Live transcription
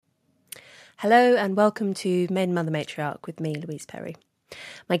Hello and welcome to Maiden, Mother, Matriarch with me, Louise Perry.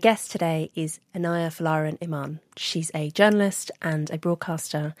 My guest today is Inaya Folarin Iman. She's a journalist and a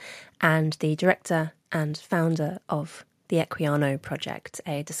broadcaster and the director and founder of the Equiano Project,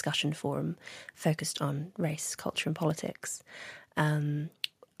 a discussion forum focused on race, culture and politics.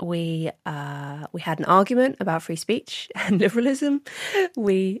 We had an argument about free speech and liberalism.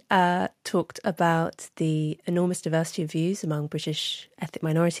 We talked about the enormous diversity of views among British ethnic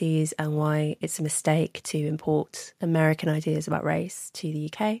minorities and why it's a mistake to import American ideas about race to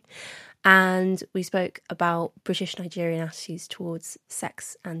the UK. And we spoke about British Nigerian attitudes towards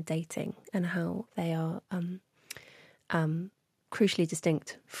sex and dating and how they are crucially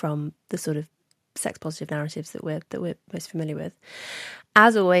distinct from the sort of sex-positive narratives that we're most familiar with.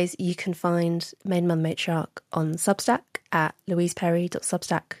 As always, you can find Maiden, Mother, Matriarch on Substack at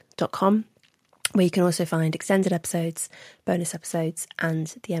louiseperry.substack.com, where you can also find extended episodes, bonus episodes, and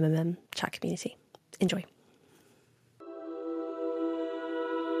the MMM chat community. Enjoy.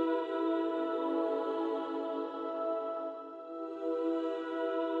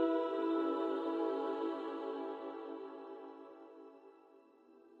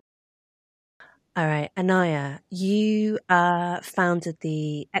 All right, Inaya, you founded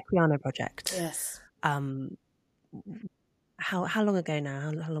the Equiano Project. Yes. How long ago now?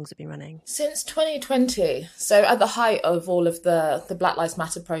 How long has it been running? Since 2020. So at the height of all of the Black Lives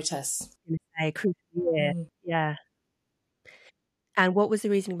Matter protests. A crucial year, yeah. And what was the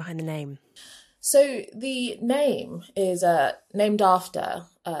reasoning behind the name? So the name is named after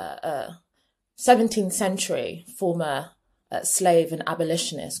a 17th century former slave and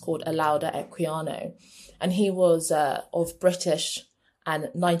abolitionist called Olaudah Equiano. And he was of British and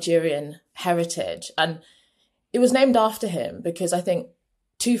Nigerian heritage. And it was named after him because I think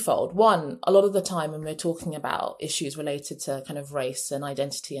twofold. One, a lot of the time when we're talking about issues related to kind of race and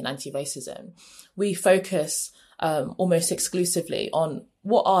identity and anti-racism, we focus almost exclusively on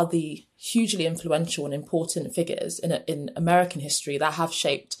what are the hugely influential and important figures in American history that have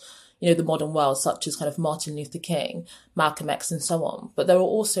shaped the modern world, such as kind of Martin Luther King, Malcolm X, and so on. But there are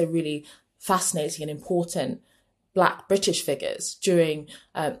also really fascinating and important Black British figures during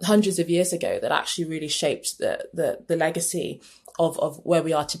hundreds of years ago that actually really shaped the legacy of where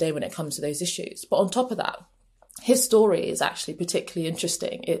we are today when it comes to those issues. But on top of that, his story is actually particularly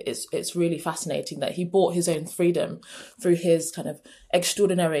interesting. It's really fascinating that he bought his own freedom through his kind of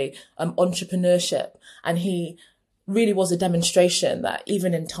extraordinary entrepreneurship, and he really was a demonstration that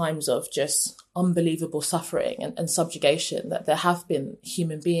even in times of just unbelievable suffering and subjugation, that there have been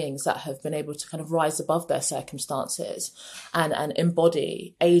human beings that have been able to kind of rise above their circumstances and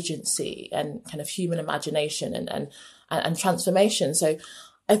embody agency and kind of human imagination and transformation. So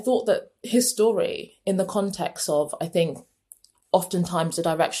I thought that his story, in the context of, I think, oftentimes the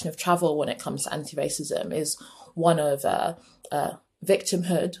direction of travel when it comes to anti-racism, is one of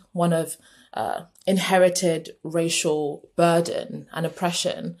victimhood, one of inherited racial burden and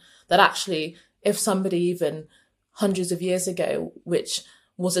oppression, that actually, if somebody even hundreds of years ago, which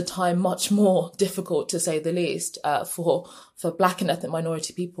was a time much more difficult to say the least for Black and ethnic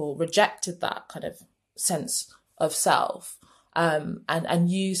minority people, rejected that kind of sense of self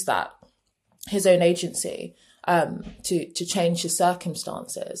and used that, his own agency, to change his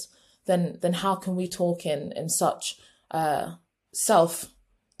circumstances, then how can we talk in such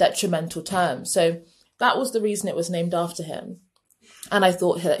self-detrimental terms? So that was the reason it was named after him. And I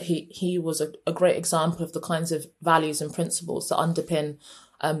thought that he was a great example of the kinds of values and principles that underpin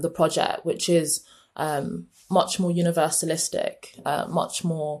the project, which is much more universalistic, much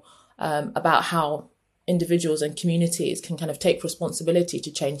more about how individuals and communities can kind of take responsibility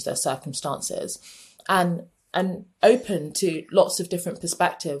to change their circumstances, and open to lots of different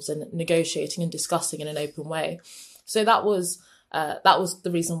perspectives and negotiating and discussing in an open way. So that was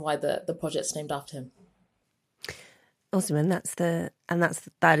the reason why the project's named after him. Awesome, and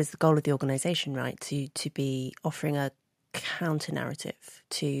that is the goal of the organisation, right? To be offering a counter narrative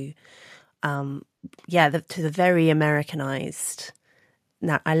to the very Americanized.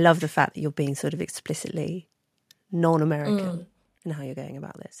 Now, I love the fact that you're being sort of explicitly non-American in how you're going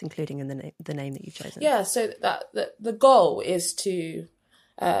about this, including in the name that you've chosen. Yeah, so that the goal is to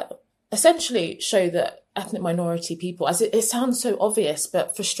essentially show that ethnic minority people, as it sounds so obvious,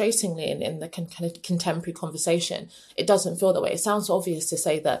 but frustratingly in the kind of contemporary conversation, it doesn't feel that way. It sounds obvious to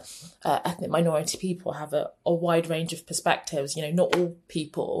say that ethnic minority people have a wide range of perspectives. Not all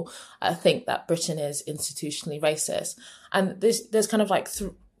people think that Britain is institutionally racist. And there's kind of like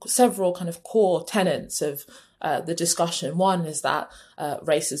several kind of core tenets of the discussion. One is that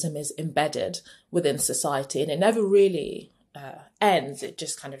racism is embedded within society, and it never really ends, it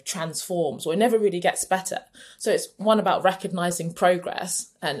just kind of transforms, or it never really gets better. So it's one about recognizing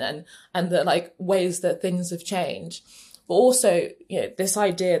progress and the like ways that things have changed, but also, you know, this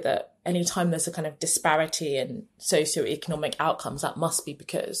idea that anytime there's a kind of disparity in socioeconomic outcomes, that must be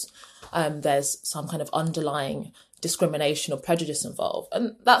because there's some kind of underlying discrimination or prejudice involved.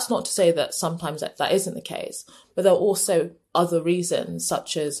 And that's not to say that sometimes that isn't the case, but there are also other reasons,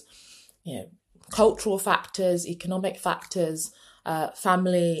 such as, you know, cultural factors, economic factors,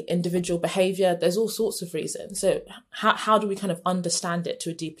 family, individual behaviour. There's all sorts of reasons. So how do we kind of understand it to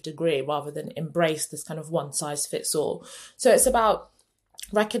a deeper degree rather than embrace this kind of one size fits all? So it's about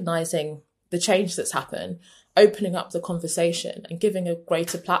recognising the change that's happened, opening up the conversation and giving a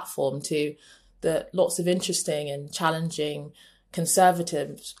greater platform to the lots of interesting and challenging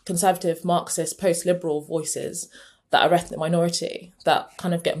conservative Marxist post-liberal voices that are ethnic minority, that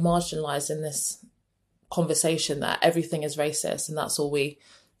kind of get marginalised in this conversation that everything is racist and that's all we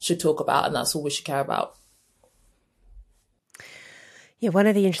should talk about and that's all we should care about. Yeah, one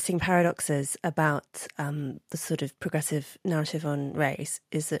of the interesting paradoxes about the sort of progressive narrative on race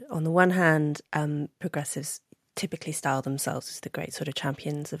is that on the one hand, progressives typically style themselves as the great sort of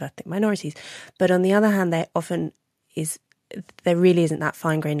champions of ethnic minorities, but on the other hand, there really isn't that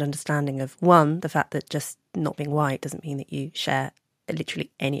fine-grained understanding of, one, the fact that just not being white doesn't mean that you share literally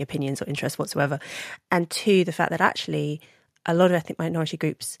any opinions or interests whatsoever, and two, the fact that actually a lot of ethnic minority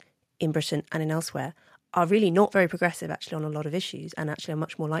groups in Britain and in elsewhere are really not very progressive actually on a lot of issues, and actually are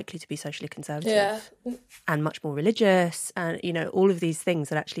much more likely to be socially conservative and much more religious, and, you know, all of these things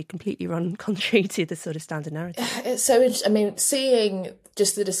that actually completely run contrary to the sort of standard narrative. It's so interesting. I mean, seeing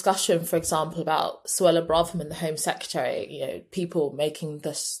just the discussion, for example, about Suella Braverman, the Home Secretary, you know, people making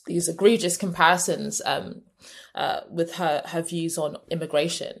these egregious comparisons with her views on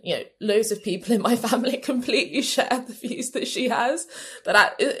immigration. You know, loads of people in my family completely share the views that she has.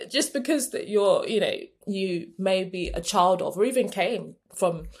 Just because that you may be a child of, or even came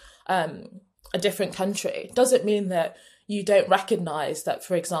from a different country, doesn't mean that you don't recognise that,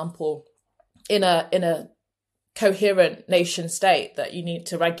 for example, in a coherent nation state, that you need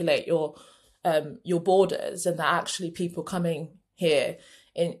to regulate your borders, and that actually people coming here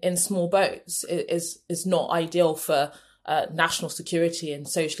in small boats is not ideal for national security and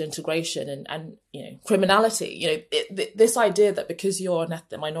social integration and you know, criminality. You know, this idea that because you're an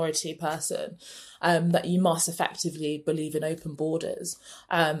ethnic minority person, that you must effectively believe in open borders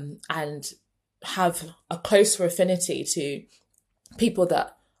and have a closer affinity to people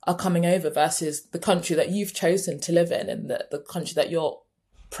that are coming over versus the country that you've chosen to live in and the country that you're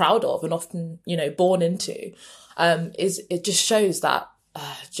proud of and often, you know, born into, it just shows that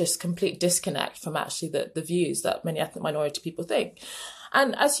just complete disconnect from actually the views that many ethnic minority people think.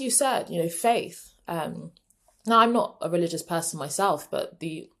 And as you said, you know, faith. Now, I'm not a religious person myself, but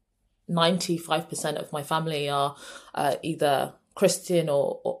the 95% of my family are either Christian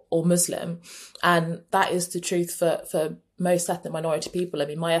or Muslim. And that is the truth for most ethnic minority people. I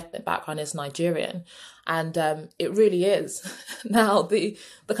mean, my ethnic background is Nigerian, and it really is now the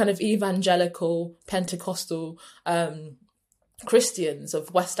kind of evangelical Pentecostal Christians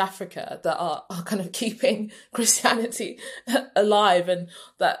of West Africa that are kind of keeping Christianity alive, and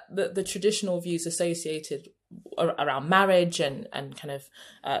that the traditional views associated around marriage and kind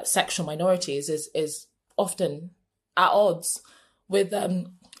of sexual minorities is often at odds with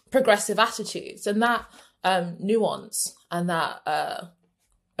progressive attitudes, and that nuance and that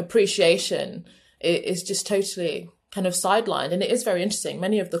appreciation is just totally kind of sidelined. And it is very interesting.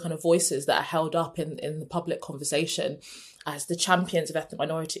 Many of the kind of voices that are held up in the public conversation as the champions of ethnic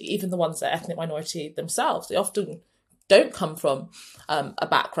minority, even the ones that are ethnic minority themselves, they often don't come from a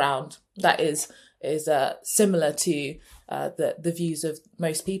background that is similar to the views of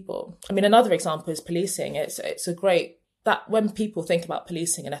most people. I mean, another example is policing. It's a great, that when people think about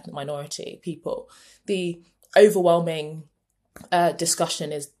policing and ethnic minority people, the overwhelming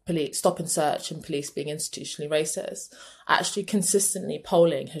discussion is police, stop and search, and police being institutionally racist. Actually, consistently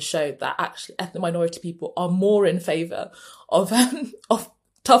polling has showed that actually ethnic minority people are more in favour of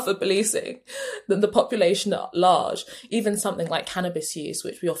tougher policing than the population at large. Even something like cannabis use,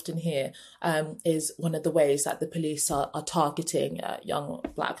 which we often hear, is one of the ways that the police are targeting young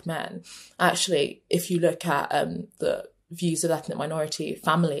black men. Actually, if you look at the views of ethnic minority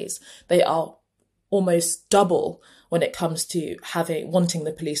families, they are almost double when it comes to wanting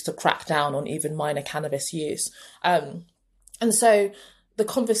the police to crack down on even minor cannabis use. And so the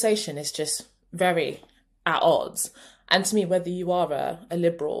conversation is just very at odds. And to me, whether you are a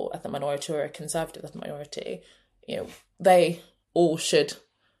liberal ethnic minority or a conservative ethnic minority, you know, they all should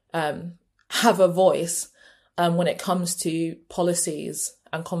have a voice when it comes to policies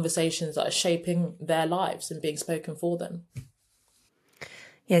and conversations that are shaping their lives and being spoken for them.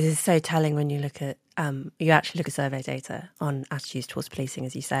 Yeah, this is so telling when you look at you actually look at survey data on attitudes towards policing,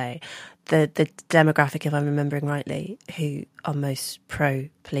 as you say. The demographic, if I'm remembering rightly, who are most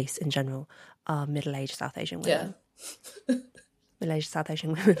pro-police in general are middle-aged South Asian women. Yeah. Middle-aged South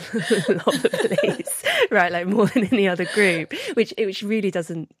Asian women love the police, right? Like more than any other group, which really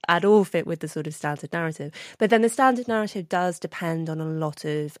doesn't at all fit with the sort of standard narrative. But then the standard narrative does depend on a lot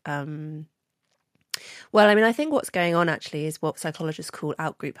of well, I mean, I think what's going on actually is what psychologists call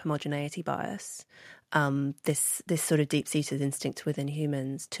outgroup homogeneity bias. This sort of deep-seated instinct within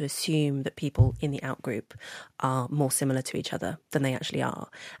humans to assume that people in the outgroup are more similar to each other than they actually are.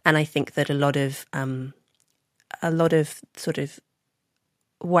 And I think that a lot of sort of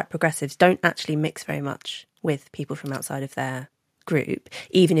white progressives don't actually mix very much with people from outside of their group,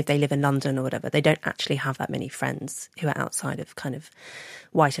 even if they live in London or whatever. They don't actually have that many friends who are outside of kind of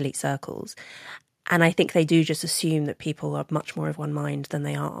white elite circles. And I think they do just assume that people are much more of one mind than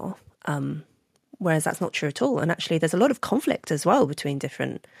they are, whereas that's not true at all. And actually there's a lot of conflict as well between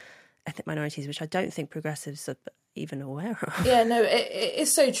different ethnic minorities, which I don't think progressives are even aware of. Yeah, no, it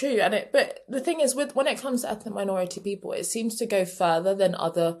is so true. But the thing is, when it comes to ethnic minority people, it seems to go further than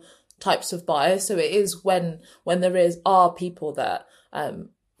other types of bias. So it is when there are people that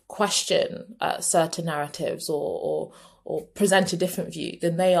question certain narratives or present a different view,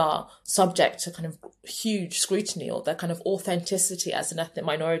 then they are subject to kind of huge scrutiny, or their kind of authenticity as an ethnic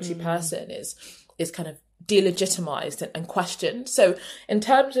minority person is kind of delegitimized and questioned. So in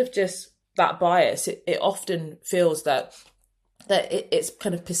terms of just that bias, it often feels that it's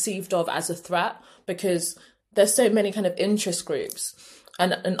kind of perceived of as a threat, because there's so many kind of interest groups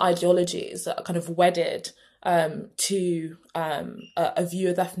and ideologies that are kind of wedded to a view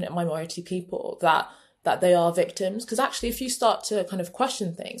of ethnic minority people that they are victims. Because actually, if you start to kind of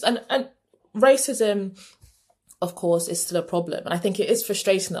question things, and racism, of course, is still a problem. And I think it is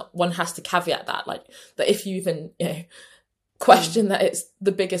frustrating that one has to caveat that, like, that if you even, question that it's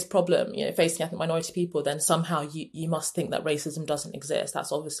the biggest problem, facing ethnic minority people, then somehow you must think that racism doesn't exist.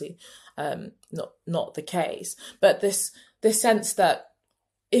 That's obviously not the case. But this sense that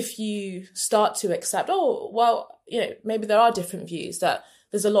if you start to accept, maybe there are different views, that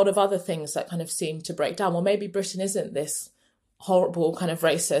there's a lot of other things that kind of seem to break down. Well, maybe Britain isn't this horrible kind of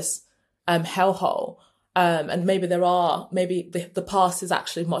racist hellhole. And maybe the past is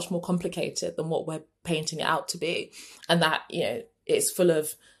actually much more complicated than what we're painting it out to be. And that, it's full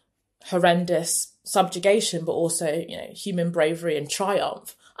of horrendous subjugation, but also, human bravery and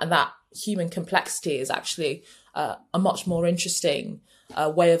triumph. And that human complexity is actually a much more interesting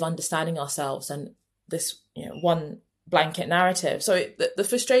way of understanding ourselves than this, one blanket narrative. So the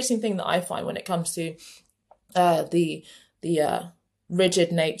frustrating thing that I find when it comes to the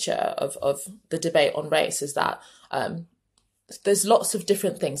rigid nature of the debate on race is that there's lots of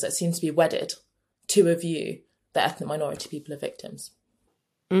different things that seem to be wedded to a view that ethnic minority people are victims.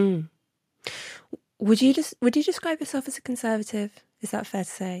 Mm. Would you describe yourself as a conservative? Is that fair to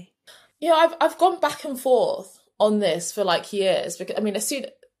say? Yeah, I've gone back and forth on this for like years, because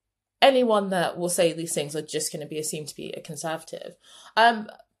anyone that will say these things are just going to be assumed to be a conservative.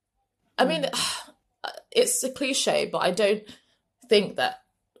 It's a cliche, but I don't think that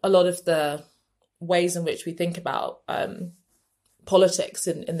a lot of the ways in which we think about politics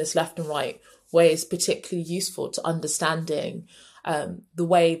in this left and right way is particularly useful to understanding the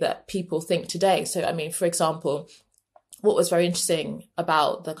way that people think today. So, for example, what was very interesting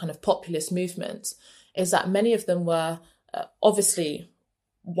about the kind of populist movements is that many of them were obviously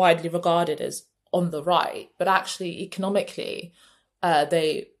widely regarded as on the right, but actually economically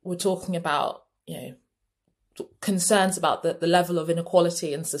they were talking about concerns about the level of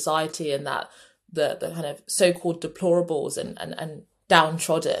inequality in society, and that the kind of so-called deplorables and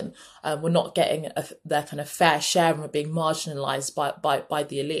downtrodden were not getting their kind of fair share and were being marginalised by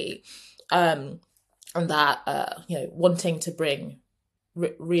the elite, and that wanting to bring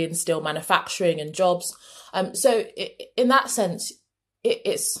reinstill manufacturing and jobs. So in that sense,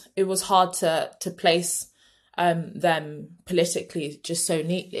 it was hard to place them politically just so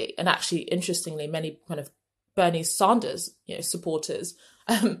neatly. And actually, interestingly, many kind of Bernie Sanders supporters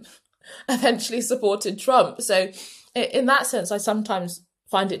eventually supported Trump. So in that sense, I sometimes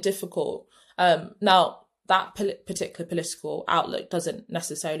find it difficult. Now, that particular political outlook doesn't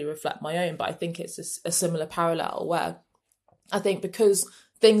necessarily reflect my own, but I think it's a similar parallel where I think because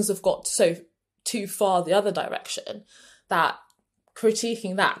things have got so too far the other direction, that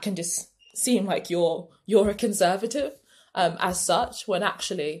critiquing that can just seem like you're a conservative as such, when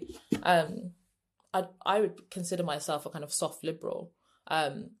actually I would consider myself a kind of soft liberal.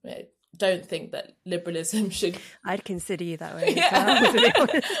 Don't think that liberalism should... I'd consider you that way as well, to be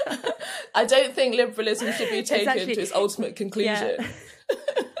honest. I don't think liberalism should be taken to its ultimate conclusion. Yeah.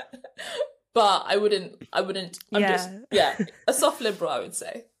 But I wouldn't, a soft liberal, I would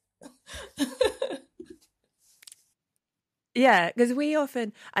say. Yeah, because we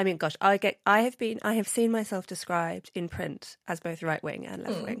often, I mean, gosh, I have seen myself described in print as both right wing and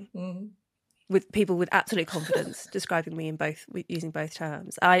left wing, with people with absolute confidence describing me in both, using both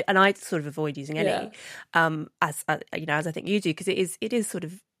terms. I sort of avoid using any, as I think you do, because it is sort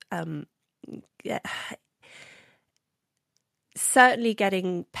of certainly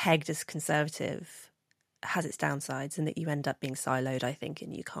getting pegged as conservative has its downsides, and that you end up being siloed, I think,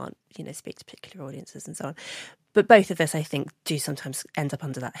 and you can't, speak to particular audiences and so on. But both of us, I think, do sometimes end up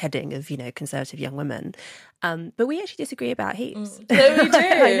under that heading of, conservative young women. But we actually disagree about heaps. No, we do.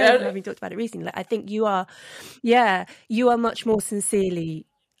 I know, having talked about it recently. I think you are much more sincerely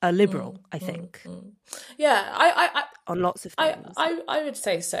a liberal, I think. Yeah, I on lots of things. I would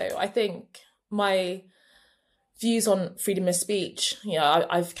say so. I think my views on freedom of speech,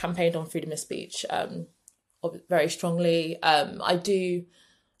 I've campaigned on freedom of speech very strongly. I do...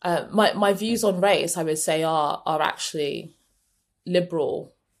 my views on race, I would say, are actually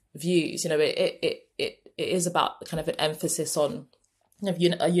liberal views. It is about kind of an emphasis on kind of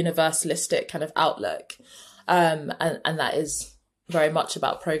a universalistic kind of outlook, and that is very much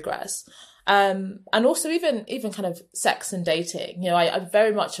about progress. And also even kind of sex and dating. I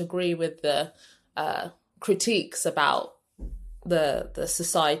very much agree with the critiques about the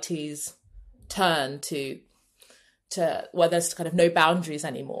society's turn to where there's kind of no boundaries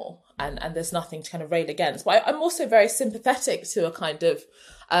anymore, and there's nothing to kind of rail against. But I'm also very sympathetic to a kind of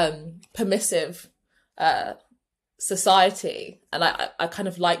permissive society, and I kind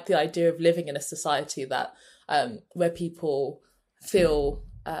of like the idea of living in a society that where people feel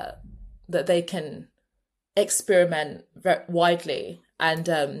that they can experiment very widely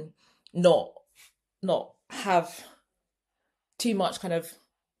and not have too much kind of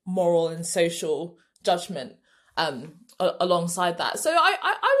moral and social judgment alongside that. So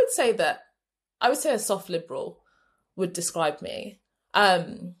I would say a soft liberal would describe me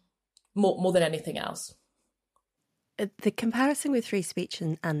more than anything else. The comparison with free speech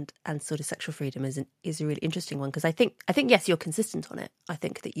and sort of sexual freedom is a really interesting one, because I think yes, you're consistent on it. I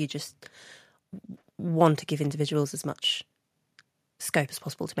think that you just want to give individuals as much scope as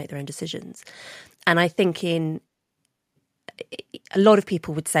possible to make their own decisions, and I think a lot of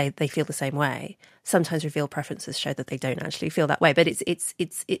people would say they feel the same way. Sometimes revealed preferences show that they don't actually feel that way, but it's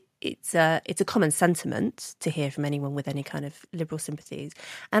a common sentiment to hear from anyone with any kind of liberal sympathies,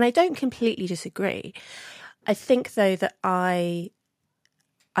 and I don't completely disagree. I think, though, that I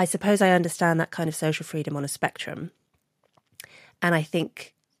suppose I understand that kind of social freedom on a spectrum, and I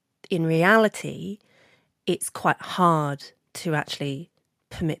think in reality it's quite hard to actually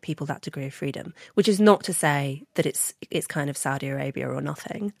permit people that degree of freedom, which is not to say that it's kind of Saudi Arabia or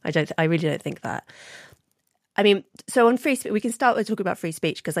nothing. I really don't think that. I mean, so on free speech, we can start with talking about free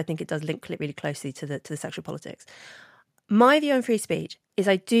speech, because I think it does link really closely to the sexual politics. My view on free speech is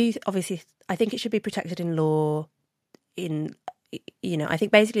I think it should be protected in law. I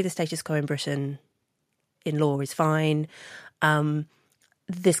think basically the status quo in Britain in law is fine.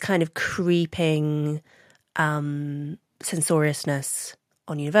 This kind of creeping censoriousness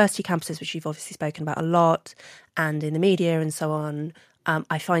on university campuses, which you've obviously spoken about a lot, and in the media and so on,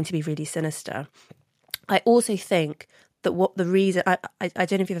 I find to be really sinister. I also think that what the reason... I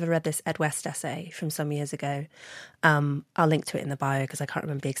don't know if you've ever read this Ed West essay from some years ago. I'll link to it in the bio because I can't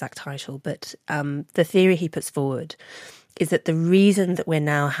remember the exact title, but the theory he puts forward is that the reason that we're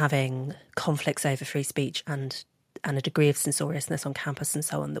now having conflicts over free speech and a degree of censoriousness on campus and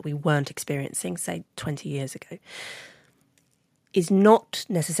so on that we weren't experiencing, say, 20 years ago, is not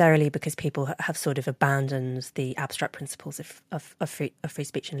necessarily because people have sort of abandoned the abstract principles of free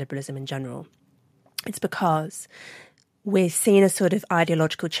speech and liberalism in general. It's because we're seeing a sort of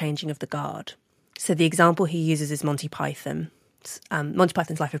ideological changing of the guard. So the example he uses is Monty Python's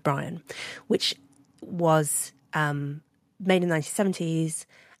Life of Brian, which was made in the 1970s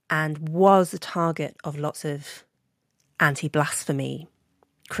and was the target of lots of anti-blasphemy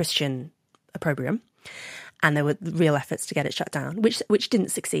Christian opprobrium. And there were real efforts to get it shut down, which didn't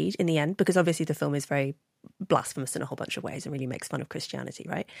succeed in the end, because obviously the film is very blasphemous in a whole bunch of ways and really makes fun of Christianity,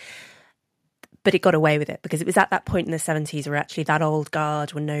 right? But it got away with it because it was at that point in the 70s where actually that old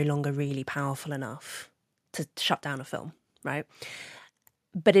guard were no longer really powerful enough to shut down a film, right?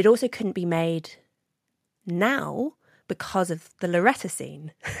 But it also couldn't be made now because of the Loretta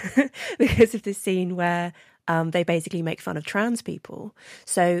scene, because of the scene where they basically make fun of trans people.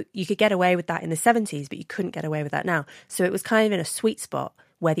 So you could get away with that in the 70s, but you couldn't get away with that now. So it was kind of in a sweet spot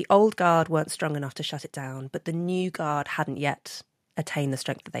where the old guard weren't strong enough to shut it down, but the new guard hadn't yet attained the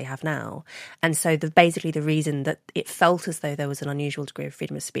strength that they have now. And so basically the reason that it felt as though there was an unusual degree of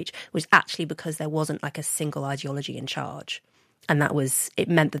freedom of speech was actually because there wasn't like a single ideology in charge. And it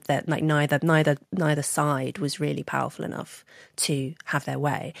meant that like neither side was really powerful enough to have their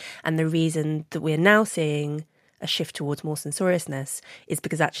way. And the reason that we're now seeing a shift towards more censoriousness is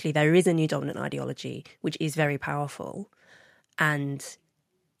because actually there is a new dominant ideology which is very powerful and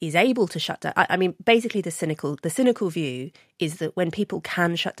is able to shut down. I mean, basically the cynical view is that when people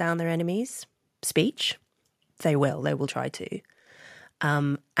can shut down their enemies' speech, they will try to.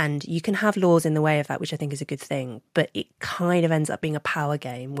 And you can have laws in the way of that, which I think is a good thing, but it kind of ends up being a power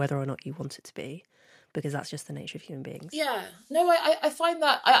game, whether or not you want it to be, because that's just the nature of human beings. Yeah, no, I find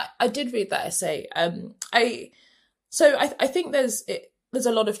that I did read that essay. I think there's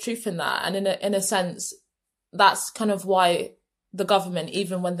a lot of truth in that, and in a sense, that's kind of why the government,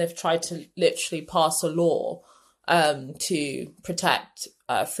 even when they've tried to literally pass a law to protect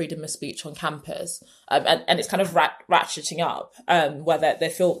freedom of speech on campus, and it's kind of ratcheting up, where they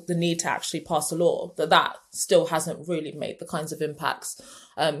feel the need to actually pass a law, that still hasn't really made the kinds of impacts,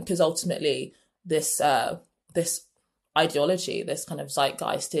 because ultimately this ideology, this kind of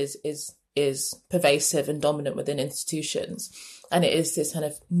zeitgeist is pervasive and dominant within institutions, and it is this kind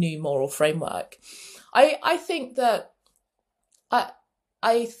of new moral framework. I think that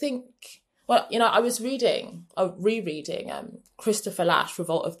well, I was rereading Christopher Lash,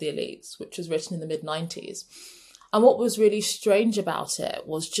 Revolt of the Elites, which was written in the mid-90s. And what was really strange about it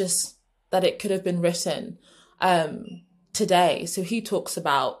was just that it could have been written today. So he talks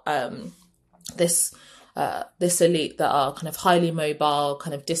about this elite that are kind of highly mobile,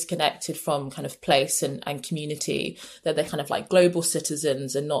 kind of disconnected from kind of place and community, that they're kind of like global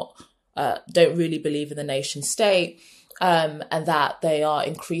citizens and don't really believe in the nation state. And that they are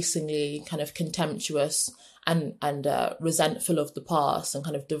increasingly kind of contemptuous and resentful of the past, and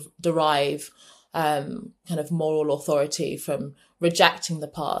kind of derive kind of moral authority from rejecting the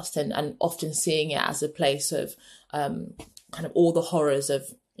past, and often seeing it as a place of kind of all the horrors of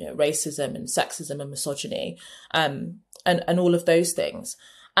racism and sexism and misogyny, and all of those things.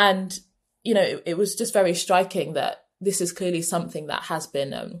 And it was just very striking that this is clearly something that has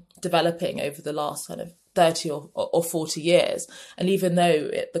been developing over the last kind of 30 or 40 years. And even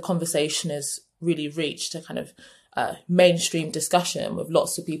though the conversation has really reached a kind of mainstream discussion with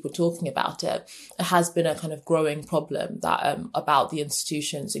lots of people talking about it, it has been a kind of growing problem that about the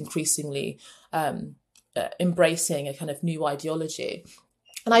institutions increasingly embracing a kind of new ideology.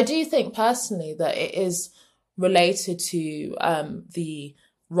 And I do think personally that it is related to the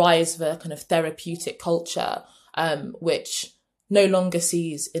rise of a kind of therapeutic culture, which no longer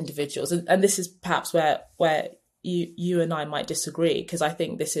sees individuals. And this is perhaps where you and I might disagree, because I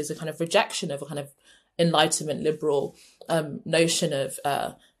think this is a kind of rejection of a kind of Enlightenment liberal notion of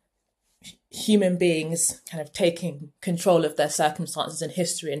human beings kind of taking control of their circumstances and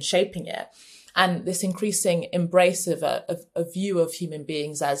history and shaping it. And this increasing embrace of a view of human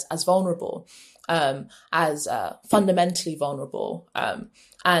beings as vulnerable, as fundamentally vulnerable.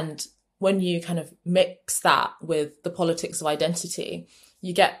 And when you kind of mix that with the politics of identity,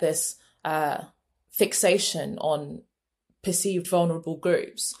 you get this fixation on perceived vulnerable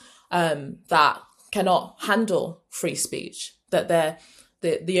groups that cannot handle free speech, that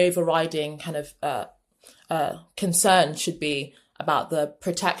the overriding kind of concern should be about the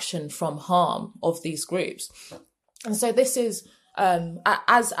protection from harm of these groups. And so this is,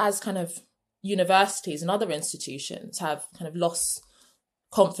 as kind of universities and other institutions have kind of lost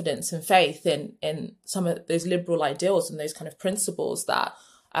confidence and faith in some of those liberal ideals and those kind of principles that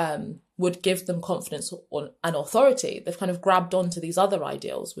would give them confidence and authority, they've kind of grabbed onto these other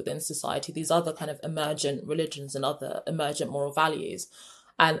ideals within society, these other kind of emergent religions and other emergent moral values.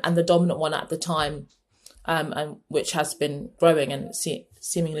 And the dominant one at the time, and which has been growing and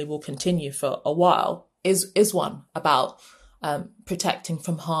seemingly will continue for a while, is one about protecting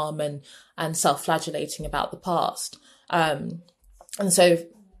from harm and self-flagellating about the past. And so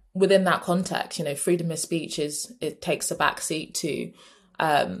within that context, freedom of speech it takes a backseat to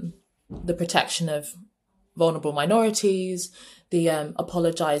the protection of vulnerable minorities, the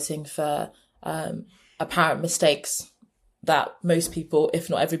apologising for apparent mistakes that most people, if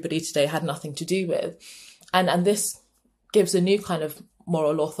not everybody today, had nothing to do with. And this gives a new kind of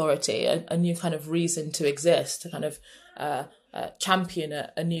moral authority, a new kind of reason to exist, to kind of champion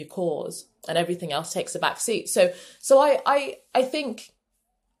a new cause. and everything else takes a back seat. So I think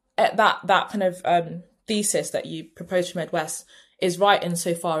that kind of thesis that you proposed from Ed West is right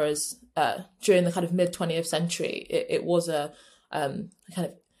insofar as during the kind of mid-20th century, it was a kind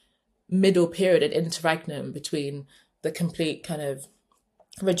of middle period, an interregnum between the complete kind of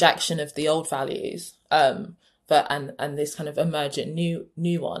rejection of the old values, and this kind of emergent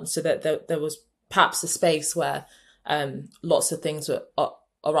new one, so that there was perhaps a space where lots of things are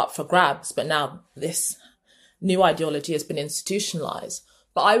up for grabs, but now this new ideology has been institutionalized.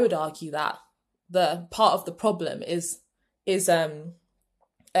 But I would argue that the part of the problem is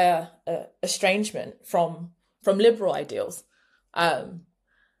estrangement from liberal ideals,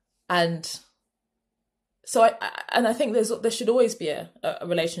 and so I think there should always be a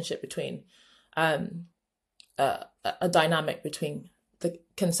relationship between a dynamic between the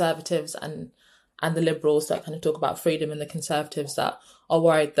conservatives and the liberals that kind of talk about freedom, and the conservatives that are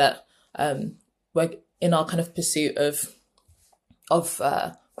worried that we're in our kind of pursuit of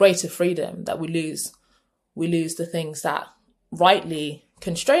greater freedom, that we lose the things that rightly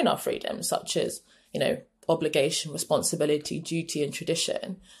constrain our freedom, such as, obligation, responsibility, duty, and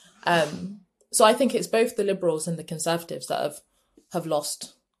tradition. So I think it's both the liberals and the conservatives that have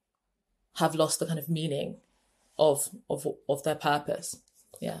lost the kind of meaning of their purpose.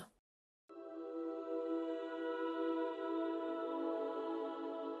 Yeah.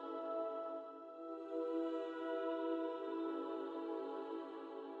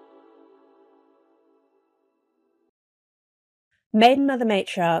 Maiden Mother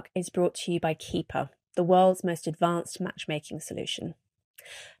Matriarch is brought to you by Keeper, the world's most advanced matchmaking solution.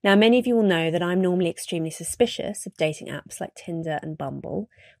 Now, many of you will know that I'm normally extremely suspicious of dating apps like Tinder and Bumble,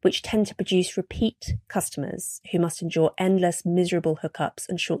 which tend to produce repeat customers who must endure endless, miserable hookups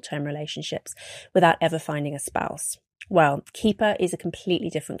and short-term relationships without ever finding a spouse. Well, Keeper is a completely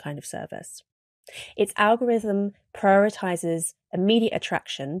different kind of service. Its algorithm prioritizes immediate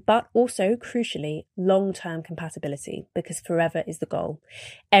attraction, but also, crucially, long-term compatibility, because forever is the goal.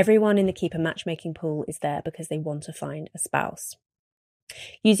 Everyone in the Keeper matchmaking pool is there because they want to find a spouse.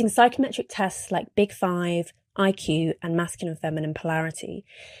 Using psychometric tests like Big Five, IQ, and masculine and feminine polarity,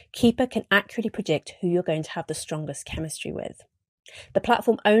 Keeper can accurately predict who you're going to have the strongest chemistry with. The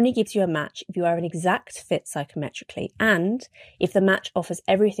platform only gives you a match if you are an exact fit psychometrically, and if the match offers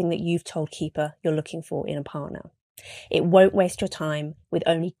everything that you've told Keeper you're looking for in a partner. It won't waste your time with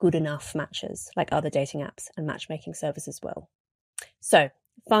only good enough matches like other dating apps and matchmaking services will. So,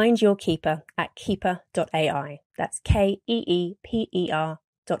 find your Keeper at keeper.ai. That's KEEPER.ai.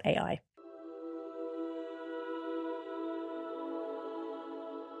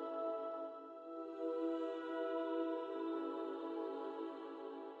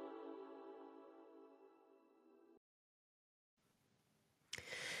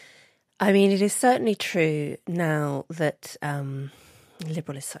 I mean, it is certainly true now that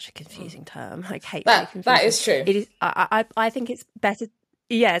liberal is such a confusing term. I hate that. That is true. It is. I think it's better.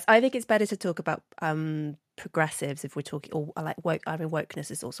 Yes, I think it's better to talk about progressives if we're talking, or like woke. I mean, wokeness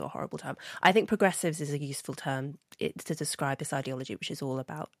is also a horrible term. I think progressives is a useful term to describe this ideology, which is all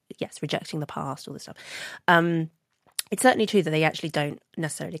about, yes, rejecting the past, all this stuff. It's certainly true that they actually don't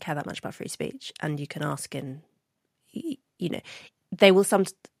necessarily care that much about free speech, and you can ask in, they will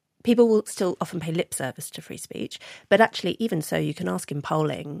people will still often pay lip service to free speech, but actually, even so, you can ask in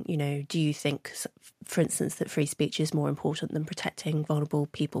polling, do you think, for instance, that free speech is more important than protecting vulnerable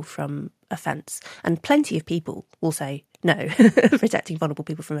people from offence? And plenty of people will say, no, protecting vulnerable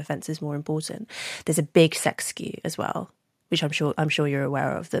people from offence is more important. There's a big sex skew as well, which I'm sure you're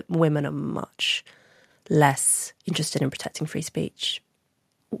aware of, that women are much less interested in protecting free speech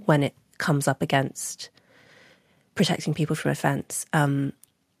when it comes up against protecting people from offence.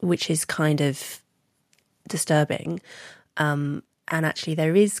 Which is kind of disturbing. And actually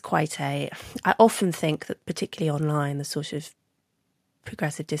there is I often think that particularly online, the sort of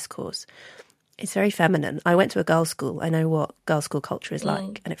progressive discourse, it's very feminine. I went to a girls' school. I know what girls' school culture is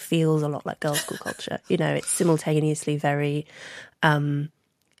like, and it feels a lot like girls' school culture. It's simultaneously very...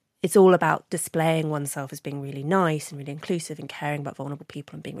 it's all about displaying oneself as being really nice and really inclusive and caring about vulnerable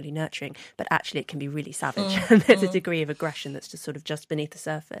people and being really nurturing. But actually it can be really savage. And there's a degree of aggression that's just beneath the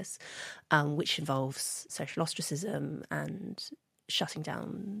surface, which involves social ostracism and shutting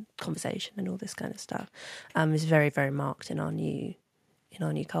down conversation and all this kind of stuff. Is very, very marked in our new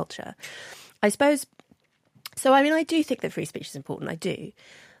culture. I suppose, so I mean, I do think that free speech is important. I do.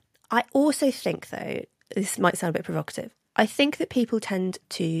 I also think, though, this might sound a bit provocative, I think that people tend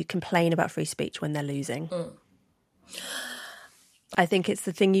to complain about free speech when they're losing. I think it's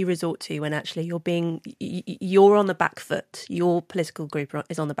the thing you resort to when actually you're on the back foot. Your political group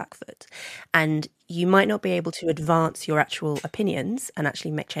is on the back foot, and you might not be able to advance your actual opinions and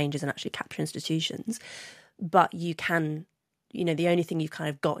actually make changes and actually capture institutions, but you can. The only thing you've kind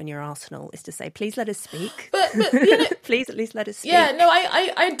of got in your arsenal is to say, please let us speak. But please at least let us speak. Yeah, no,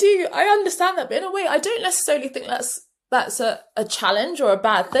 I do. I understand that. But in a way, I don't necessarily think that's a challenge or a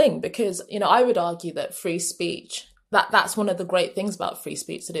bad thing, because, I would argue that free speech, that's one of the great things about free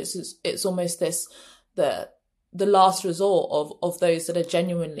speech, that it's almost the last resort of those that are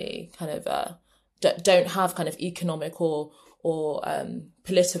genuinely kind of don't have kind of economic or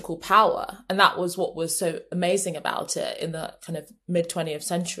political power. And that was what was so amazing about it in the kind of mid 20th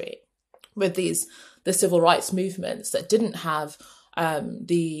century, with the civil rights movements that didn't have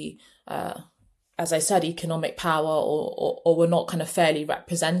as I said, economic power or were not kind of fairly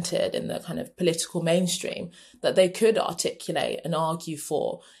represented in the kind of political mainstream, that they could articulate and argue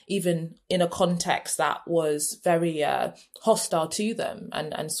for, even in a context that was very hostile to them,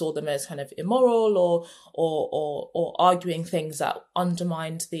 and saw them as kind of immoral or arguing things that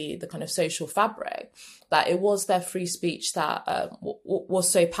undermined the kind of social fabric, that it was their free speech that was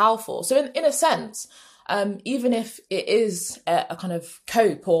so powerful. So in a sense, even if it is a kind of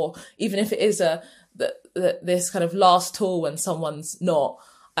cope, or even if it is this kind of last tool when someone's not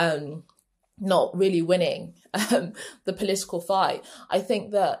really winning the political fight, I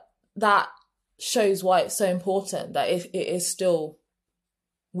think that shows why it's so important that it is still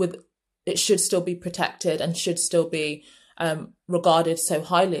it should still be protected and should still be regarded so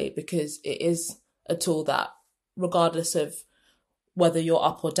highly, because it is a tool that, regardless of whether you're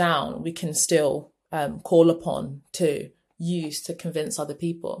up or down, we can still call upon to use to convince other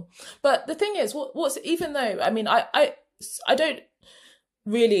people. But the thing is, what's even though, I mean, I don't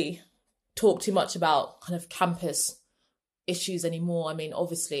really talk too much about kind of campus issues anymore. I mean,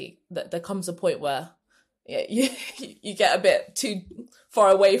 obviously, there comes a point where you get a bit too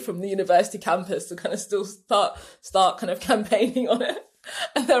far away from the university campus to kind of still start kind of campaigning on it.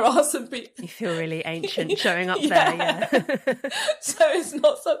 And there are some people. You feel really ancient showing up there, yeah. So it's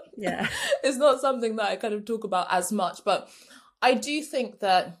not something that I kind of talk about as much. But I do think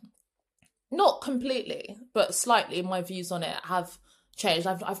that, not completely, but slightly, my views on it have changed.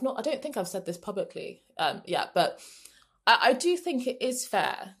 I don't think I've said this publicly yet, but I do think it is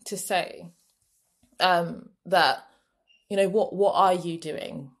fair to say that, what are you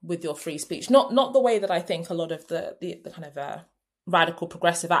doing with your free speech? Not the way that I think a lot of the kind of radical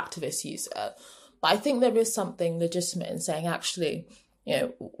progressive activists use it, but I think there is something legitimate in saying, actually,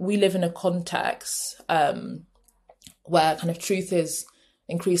 we live in a context where kind of truth is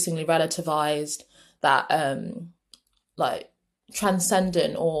increasingly relativized, that like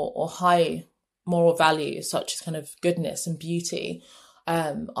transcendent or high moral values such as kind of goodness and beauty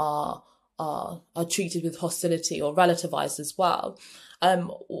are treated with hostility or relativized as well.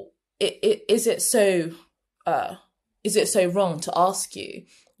 Is it so wrong to ask you,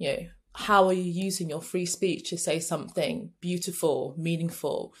 how are you using your free speech to say something beautiful,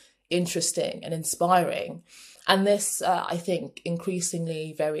 meaningful, interesting, and inspiring? And this, I think,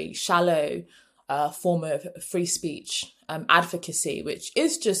 increasingly very shallow form of free speech advocacy, which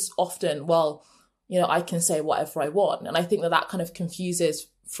is just often, I can say whatever I want. And I think that kind of confuses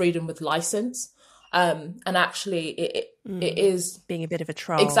freedom with license. And actually, it is being a bit of a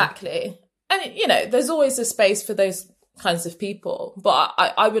troll. Exactly. And, there's always a space for those kinds of people. But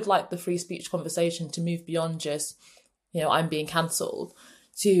I would like the free speech conversation to move beyond just, I'm being cancelled,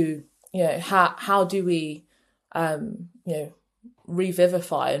 to, how do we,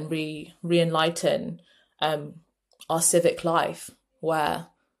 revivify and re-enlighten our civic life, where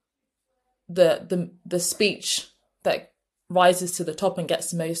the speech that rises to the top and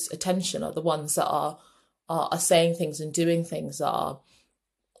gets the most attention are the ones that are saying things and doing things that are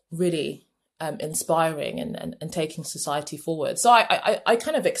really inspiring and taking society forward. So I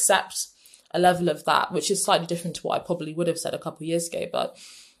kind of accept a level of that, which is slightly different to what I probably would have said a couple of years ago. But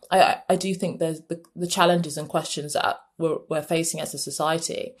I do think there's the challenges and questions that we're facing as a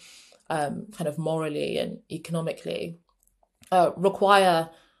society, kind of morally and economically, require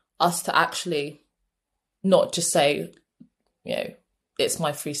us to actually not just say, it's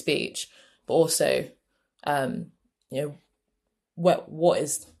my free speech, but also,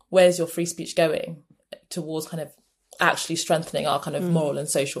 where's your free speech going towards kind of actually strengthening our kind of moral and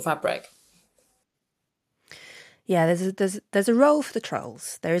social fabric? Yeah, there's a role for the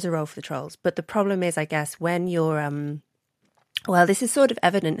trolls. There is a role for the trolls, but the problem is, I guess, when you're Well, this is sort of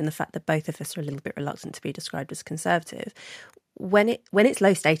evident in the fact that both of us are a little bit reluctant to be described as conservative. When it's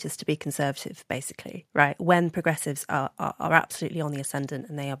low status to be conservative, basically, right? When progressives are absolutely on the ascendant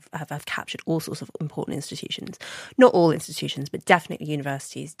and they have captured all sorts of important institutions, not all institutions, but definitely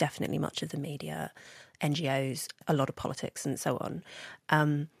universities, definitely much of the media, NGOs, a lot of politics, and so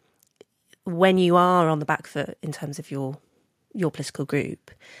on. When you are on the back foot in terms of your political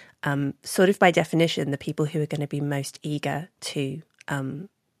group, sort of by definition, the people who are going to be most eager to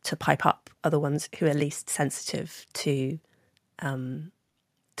pipe up are the ones who are least sensitive to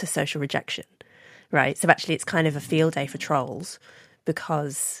social rejection, right? So actually, it's kind of a field day for trolls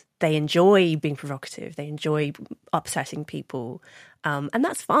because they enjoy being provocative, they enjoy upsetting people, and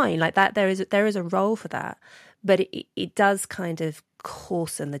that's fine. Like that, there is a role for that, but it does kind of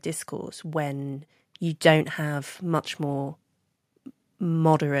coarsen the discourse when you don't have much more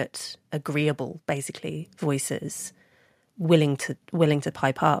moderate, agreeable, basically, voices willing to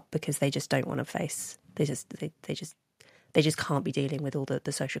pipe up because they just don't want to face. They just can't be dealing with all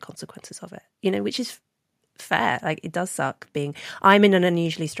the social consequences of it. Which is fair. Like, it does suck being. I'm in an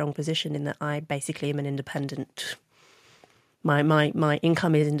unusually strong position in that I basically am an independent. My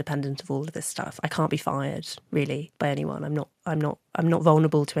income is independent of all of this stuff. I can't be fired really by anyone. I'm not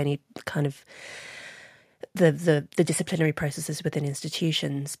vulnerable to any kind of the disciplinary processes within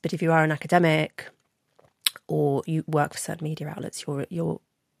institutions. But if you are an academic or you work for certain media outlets, you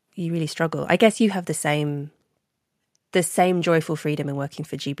really struggle. I guess you have the same joyful freedom in working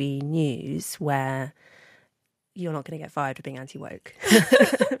for GB News, where you're not going to get fired for being anti-woke,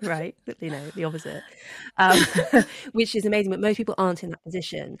 right? The opposite, which is amazing. But most people aren't in that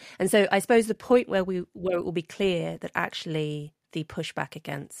position. And so I suppose the point where it will be clear that actually the pushback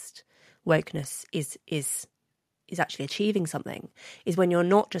against wokeness is actually achieving something is when you're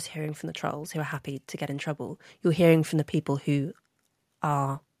not just hearing from the trolls who are happy to get in trouble. You're hearing from the people who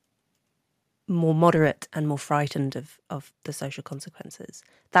are more moderate and more frightened of the social consequences.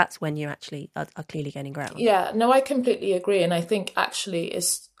 That's when you actually are clearly gaining ground. Yeah, no, I completely agree. And I think actually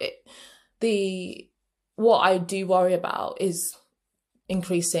what I do worry about is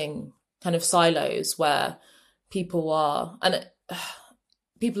increasing kind of silos where people are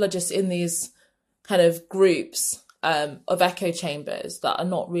just in these kind of groups of echo chambers that are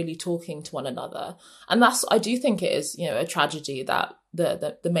not really talking to one another. And I do think it is, a tragedy that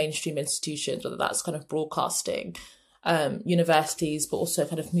the mainstream institutions, whether that's kind of broadcasting, universities, but also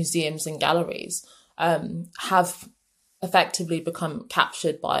kind of museums and galleries, have effectively become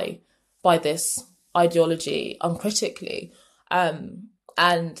captured by this ideology uncritically.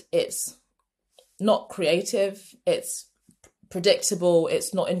 And it's not creative, it's predictable,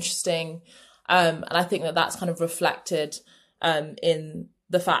 it's not interesting. And I think that that's kind of reflected in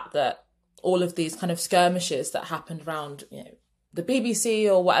the fact that all of these kind of skirmishes that happened around, the BBC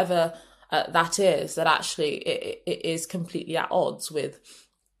or whatever that is, that actually it is completely at odds with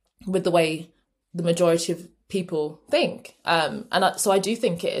the way the majority of people think. So I do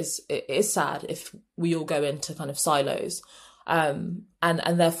think it is sad if we all go into kind of silos. And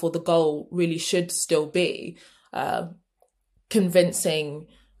therefore the goal really should still be convincing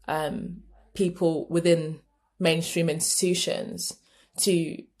people within mainstream institutions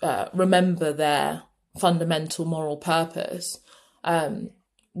to remember their fundamental moral purpose,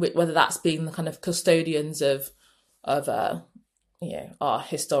 whether that's being the kind of custodians of our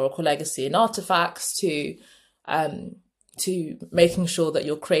historical legacy and artifacts, to making sure that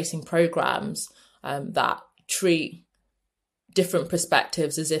you're creating programs that treat different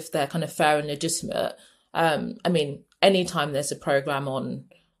perspectives as if they're kind of fair and legitimate. I mean, anytime there's a program on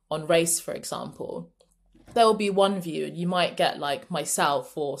race, for example, there will be one view, and you might get like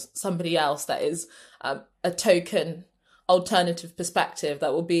myself or somebody else that is a token alternative perspective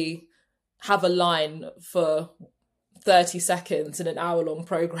that will have a line for 30 seconds in an hour-long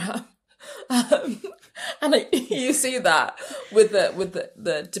program. And you see that with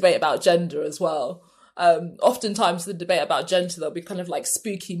the debate about gender as well. Oftentimes the debate about gender, there'll be kind of like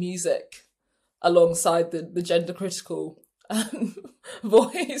spooky music alongside the gender critical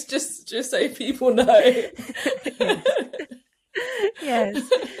voice, just so people know. Yes.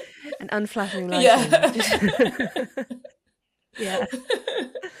 An unflattering lighting. Yeah.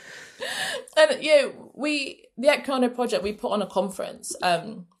 And the Equiano project, we put on a conference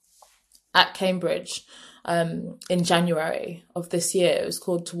at Cambridge in January of this year. It was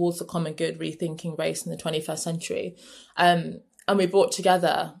called Towards the Common Good, Rethinking Race in the 21st Century. And we brought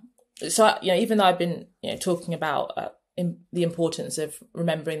together, so even though I've been talking about the importance of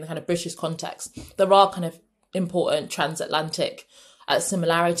remembering the kind of British context, there are kind of important transatlantic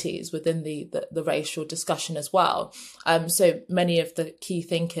similarities within the racial discussion as well. So many of the key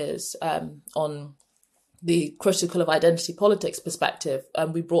thinkers on the critical of identity politics perspective,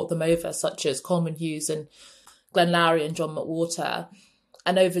 we brought them over, such as Coleman Hughes and Glenn Lowry and John McWhorter.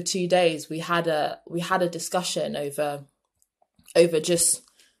 And over 2 days, we had a discussion over just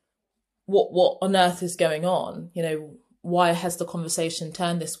what on earth is going on. You know, why has the conversation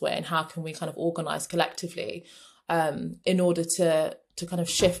turned this way, and how can we kind of organise collectively in order to kind of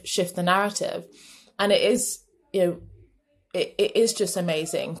shift the narrative? And it is, you know, it is just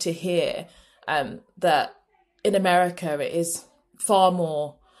amazing to hear that in America it is far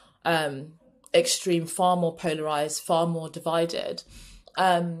more extreme, far more polarised, far more divided.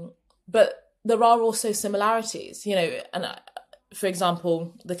 But there are also similarities, you know, and for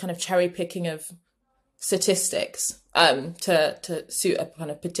example, the kind of cherry picking of statistics to suit a kind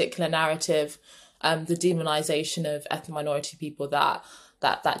of particular narrative, the demonisation of ethnic minority people that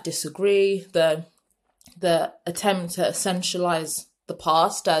disagree, the attempt to essentialise the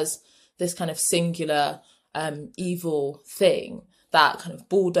past as this kind of singular evil thing that kind of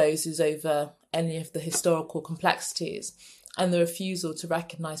bulldozes over any of the historical complexities, and the refusal to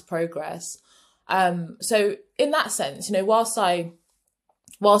recognise progress. So in that sense, you know, whilst I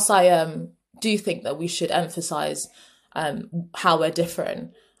do think that we should emphasise how we're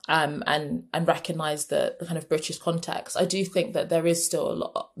different and recognise the kind of British context, I do think that there is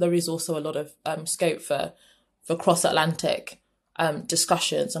also a lot of scope for cross-Atlantic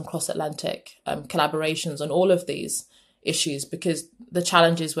discussions and cross-Atlantic collaborations on all of these issues, because the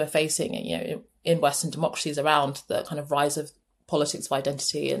challenges we're facing, you know, in Western democracies around the kind of rise of politics of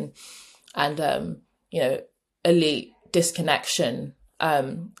identity and you know, elite disconnection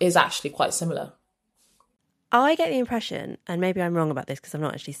is actually quite similar. I get the impression, and maybe I'm wrong about this because I've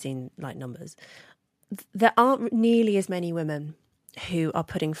not actually seen like numbers, there aren't nearly as many women who are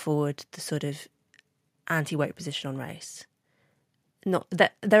putting forward the sort of anti-woke position on race. Not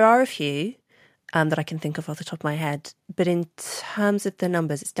that there are a few that I can think of off the top of my head, but in terms of the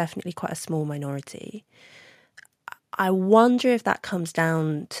numbers, it's definitely quite a small minority. I wonder if that comes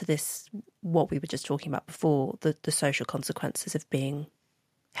down to this, what we were just talking about before, the social consequences of being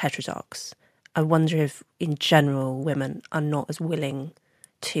heterodox. I wonder if, in general, women are not as willing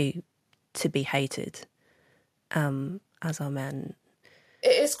to be hated as are men.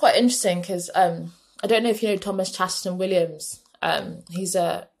 It's quite interesting because I don't know if you know Thomas Chatterton Williams. He's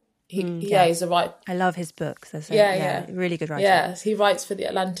a right. I love his books. Really good writer. Yeah, he writes for The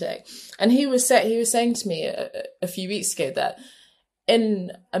Atlantic, and he was saying to me a few weeks ago that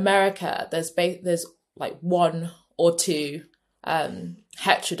in America there's like one or two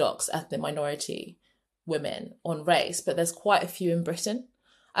heterodox ethnic minority women on race, but there's quite a few in Britain.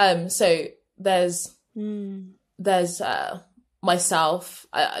 So there's myself.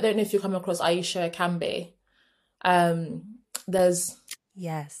 I don't know if you come across Aisha Akambi. There's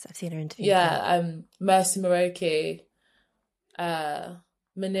Yes, I've seen her interview. Yeah, Mercy Moroki,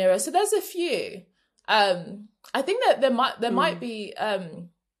 Manira. So there's a few. I think that there might be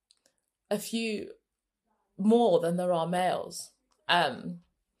a few more than there are males.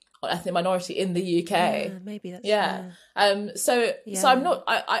 Ethnic minority in the UK. Yeah, maybe that's So I'm not.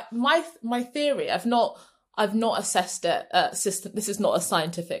 My theory. I've not assessed it. This is not a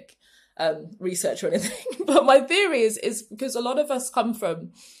scientific research or anything, but my theory is because a lot of us come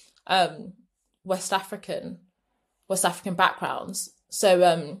from West African backgrounds.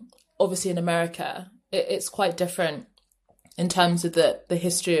 So obviously in America, it's quite different in terms of the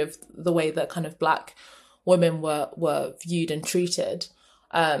history of the way that kind of Black women were viewed and treated.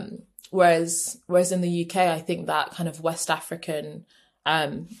 Whereas in the UK, I think that kind of West African,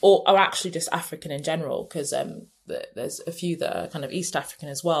 or actually just African in general, because there's a few that are kind of East African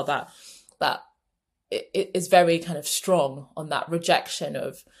as well, that it is very kind of strong on that rejection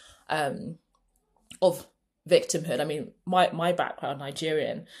of victimhood. I mean, my background,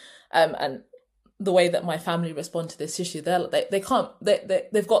 Nigerian, and the way that my family respond to this issue, they've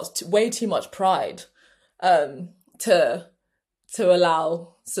got way too much pride to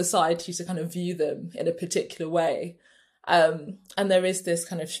allow society to kind of view them in a particular way. And there is this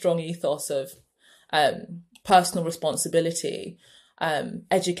kind of strong ethos of personal responsibility,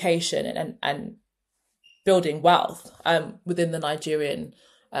 education, and building wealth within the Nigerian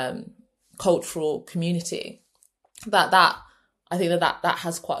cultural community. That I think that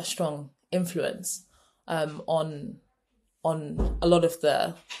has quite a strong influence on a lot of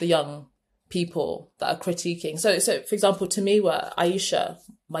the young people that are critiquing. So for example, to me, were Aisha,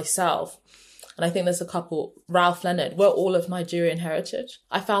 myself, and I think there's a couple, Ralph Leonard, we're all of Nigerian heritage.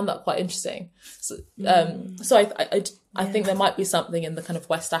 I found that quite interesting. So, so I think there might be something in the kind of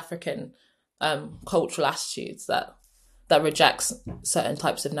West African cultural attitudes that rejects certain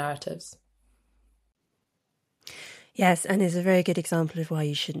types of narratives. Yes, and it's a very good example of why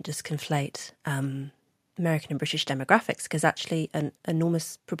you shouldn't just conflate American and British demographics, because actually an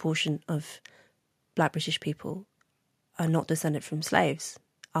enormous proportion of Black British people are not descended from slaves,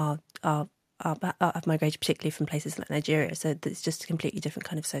 have migrated particularly from places like Nigeria. So it's just a completely different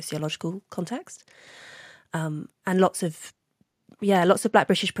kind of sociological context. And lots of Black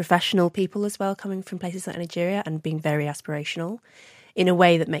British professional people as well coming from places like Nigeria and being very aspirational in a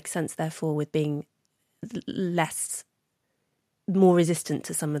way that makes sense, therefore, with being more resistant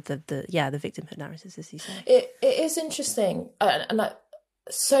to some of the victimhood narratives, as you say. It is interesting, and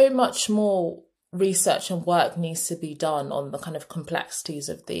so much more research and work needs to be done on the kind of complexities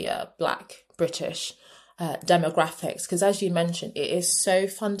of the Black British demographics, because as you mentioned, it is so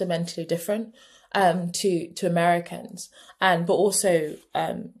fundamentally different to Americans, but also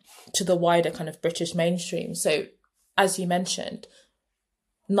to the wider kind of British mainstream. So, as you mentioned,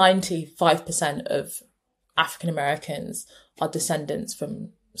 95% of African Americans are descendants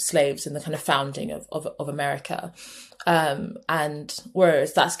from slaves in the kind of founding of America. And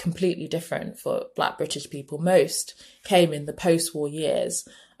whereas that's completely different for Black British people, most came in the post-war years,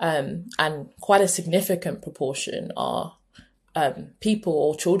 and quite a significant proportion are people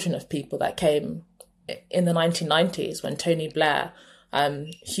or children of people that came in the 1990s when Tony Blair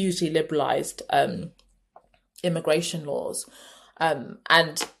hugely liberalised immigration laws.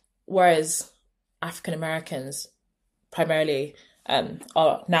 And whereas African Americans primarily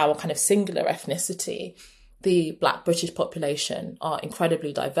are now a kind of singular ethnicity, the Black British population are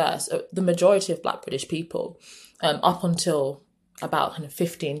incredibly diverse. The majority of Black British people, up until about kind of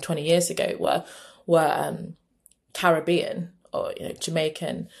 15, 20 years ago, were Caribbean or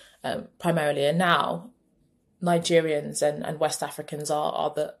Jamaican primarily, and now Nigerians and West Africans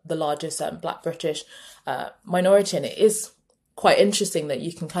are the largest Black British minority. And it is quite interesting that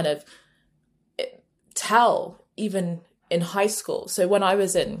you can kind of tell even in high school. So when I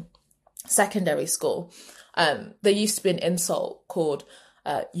was in secondary school, there used to be an insult called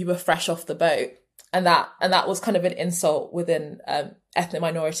 "you were fresh off the boat," and that was kind of an insult within ethnic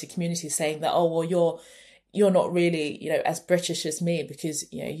minority communities, saying that, oh well, you're not really as British as me because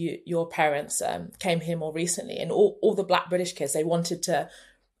your parents came here more recently, and all the Black British kids, they wanted to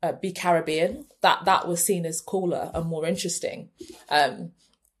be Caribbean. That was seen as cooler and more interesting.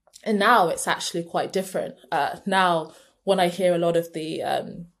 And now it's actually quite different. Now, when I hear a lot of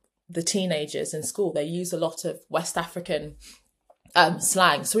the teenagers in school, they use a lot of West African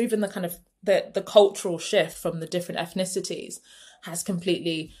slang. So even the kind of the cultural shift from the different ethnicities has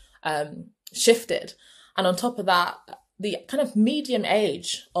completely shifted. And on top of that, the kind of median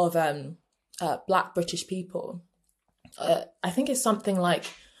age of Black British people, I think is something like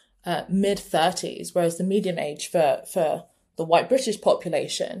mid-30s, whereas the median age for the white British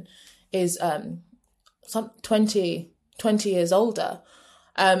population is some 20 years older.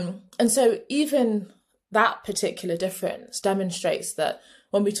 And so even that particular difference demonstrates that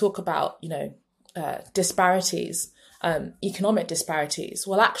when we talk about, disparities, economic disparities,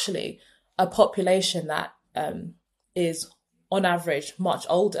 well, actually, a population that is on average much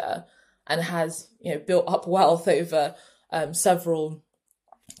older and has built up wealth over several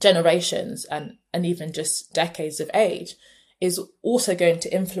generations and even just decades of age is also going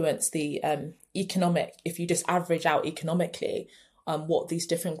to influence the economic, if you just average out economically, what these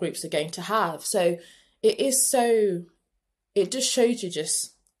different groups are going to have. So it just shows you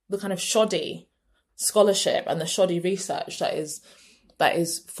just the kind of shoddy scholarship and the shoddy research that is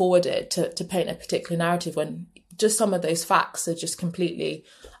forwarded to paint a particular narrative, when just some of those facts are just completely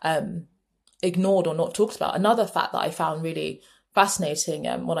ignored or not talked about. Another fact that I found really fascinating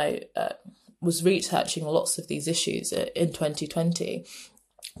when I was researching lots of these issues in 2020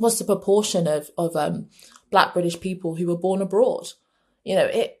 was the proportion of Black British people who were born abroad.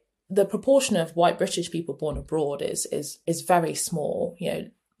 The proportion of white British people born abroad is very small,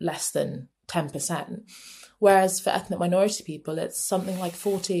 less than 10%. Whereas for ethnic minority people, it's something like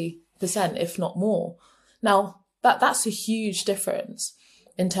 40%, if not more. Now, that's a huge difference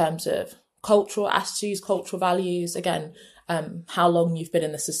in terms of cultural attitudes, cultural values, again, how long you've been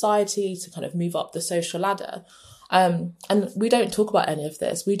in the society to kind of move up the social ladder. And we don't talk about any of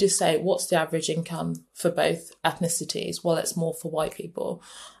this. We just say, what's the average income for both ethnicities? Well, it's more for white people.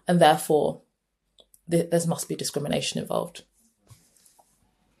 And therefore, there must be discrimination involved.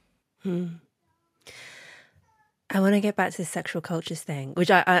 I want to get back to the sexual cultures thing,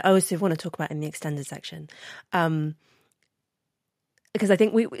 which I also want to talk about in the extended section. Because I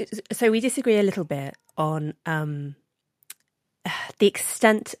think we disagree a little bit on the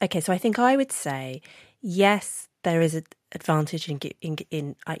extent. Okay, so I think I would say yes, there is an advantage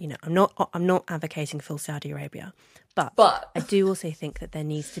in I'm not advocating full Saudi Arabia, but I do also think that there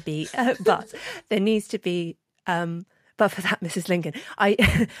needs to be but for that, Mrs. Lincoln,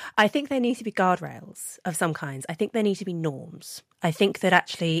 I think there need to be guardrails of some kinds. I think there need to be norms. I think that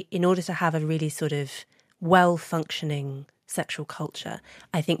actually, in order to have a really sort of well-functioning sexual culture,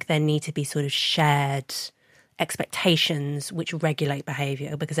 I think there need to be sort of shared expectations which regulate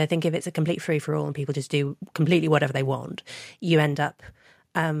behaviour. Because I think if it's a complete free-for-all and people just do completely whatever they want, you end up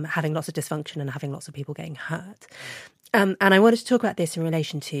having lots of dysfunction and having lots of people getting hurt. And I wanted to talk about this in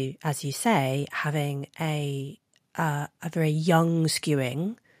relation to, as you say, having a very young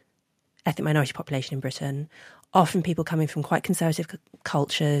skewing ethnic minority population in Britain, often people coming from quite conservative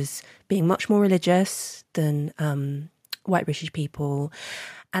cultures, being much more religious than white British people.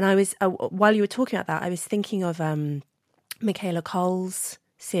 And I was, while you were talking about that, I was thinking of Michaela Cole's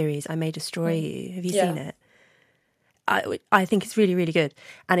series, I May Destroy You. Have you seen it? I think it's really, really good.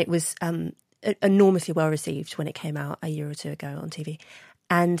 And it was enormously well received when it came out a year or two ago on TV.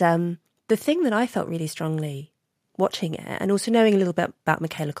 And the thing that I felt really strongly watching it, and also knowing a little bit about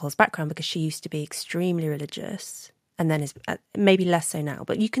Michaela Cole's background, because she used to be extremely religious and then is maybe less so now,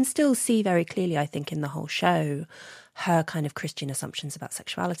 but you can still see very clearly, I think, in the whole show, her kind of Christian assumptions about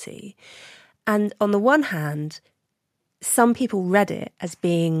sexuality. And on the one hand, some people read it as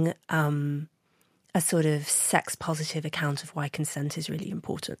being a sort of sex positive account of why consent is really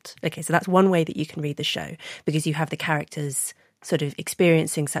important. Okay, so that's one way that you can read the show, because you have the characters sort of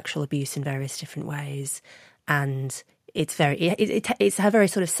experiencing sexual abuse in various different ways, and it's a very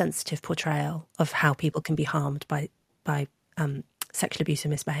sort of sensitive portrayal of how people can be harmed by sexual abuse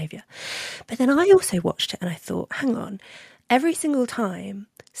and misbehaviour. But then I also watched it and I thought, hang on, every single time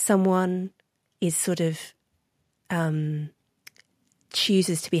someone is sort of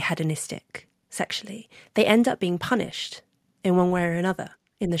chooses to be hedonistic sexually, they end up being punished in one way or another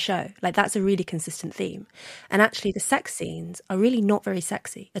in the show. Like, that's a really consistent theme. And actually the sex scenes are really not very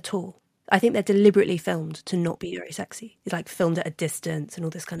sexy at all. I think they're deliberately filmed to not be very sexy. It's like filmed at a distance and all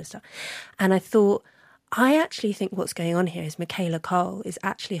this kind of stuff. And I thought, I actually think what's going on here is Michaela Cole is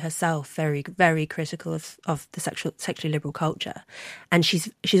actually herself very, very critical of the sexually liberal culture. And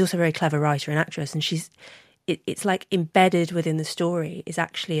she's also a very clever writer and actress. And it's like embedded within the story is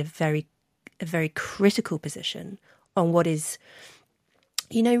actually a very critical position on what is,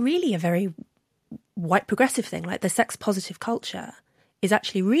 really a very white progressive thing. Like, the sex positive culture is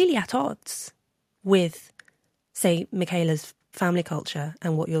actually really at odds with, say, Michaela's family culture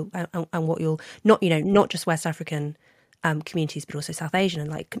and what you'll not just West African communities, but also South Asian,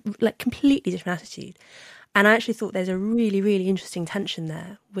 and like completely different attitude. And I actually thought there's a really, really interesting tension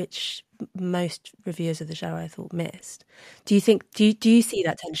there, which most reviewers of the show, I thought, missed. Do you see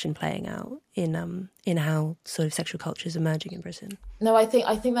that tension playing out in how sort of sexual culture is emerging in Britain? No, I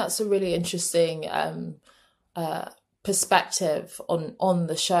think that's a really interesting perspective on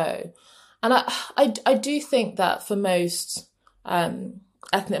the show. And I do think that for most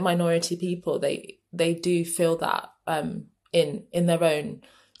ethnic minority people, they do feel that in their own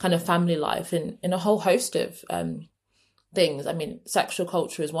kind of family life, in a whole host of things. I mean, sexual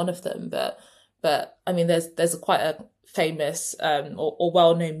culture is one of them, but I mean, there's quite a famous or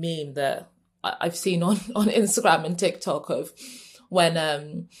well-known meme that I've seen on Instagram and TikTok of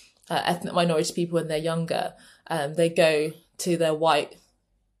when ethnic minority people, when they're younger, they go to their white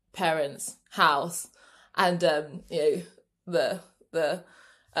parents' house, and the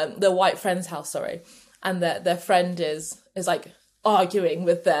white friend's house, sorry, and their friend is like arguing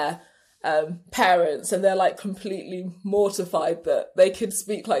with their parents, and they're like completely mortified that they could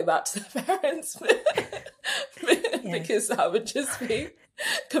speak like that to their parents because that would just be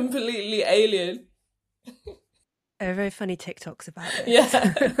completely alien. There are very funny TikToks about it.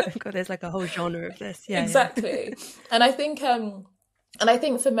 Yeah. God, there's like a whole genre of this. Yeah, exactly. Yeah. And I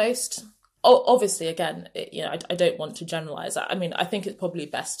think for most, obviously, again, I don't want to generalize. I mean, I think it's probably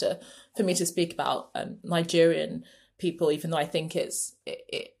best for me to speak about Nigerian people, even though I think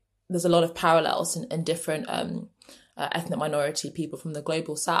there's a lot of parallels in different ethnic minority people from the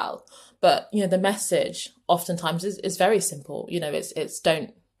global south. But the message oftentimes is very simple. It's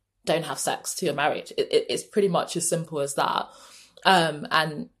don't have sex till you're married. It's pretty much as simple as that.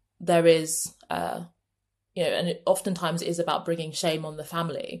 And there is, and it oftentimes is about bringing shame on the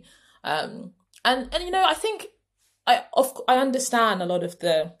family. And I think I understand a lot of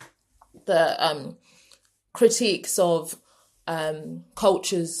the critiques of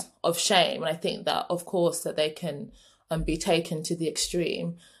cultures of shame, and I think that, of course, that they can be taken to the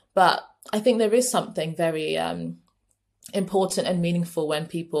extreme. But I think there is something very important and meaningful when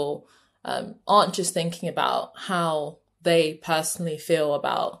people aren't just thinking about how they personally feel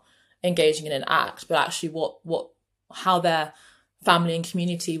about engaging in an act, but actually how their family and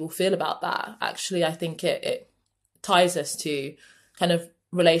community will feel about that. Actually, I think it ties us to kind of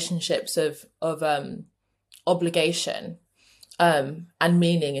relationships of obligation and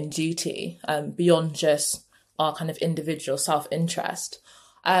meaning and duty beyond just our kind of individual self-interest.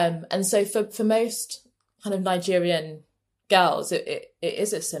 And so for most kind of Nigerian girls, it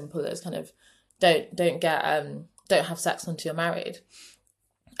is as simple as kind of don't have sex until you're married.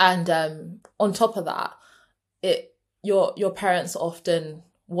 And on top of that, your parents are often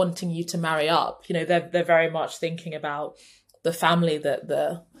wanting you to marry up. You know, they're very much thinking about the family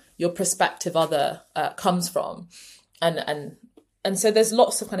that your prospective other comes from, and so there's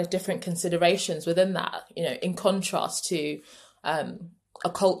lots of kind of different considerations within that. You know, in contrast to a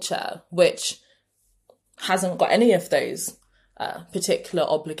culture which hasn't got any of those particular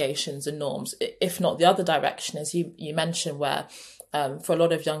obligations and norms, if not the other direction, as you mentioned, where for a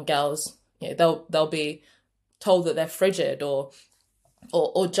lot of young girls, you know, they'll be told that they're frigid or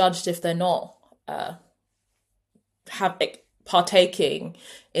judged if they're not partaking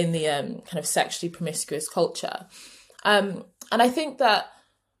in the kind of sexually promiscuous culture. And I think that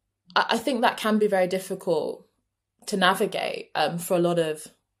can be very difficult to navigate for a lot of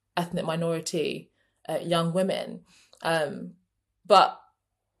ethnic minority young women. But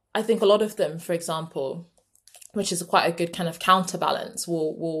I think a lot of them, for example, which is quite a good kind of counterbalance,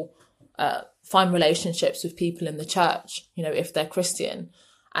 will find relationships with people in the church, you know, if they're Christian,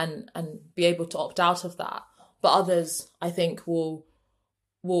 and be able to opt out of that. But others, I think, will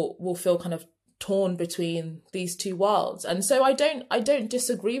feel kind of torn between these two worlds. And so I don't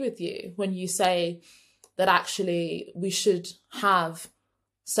disagree with you when you say that actually we should have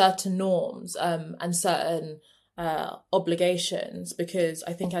certain norms and certain obligations, because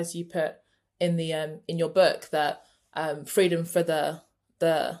I think, as you put in the in your book, that freedom for the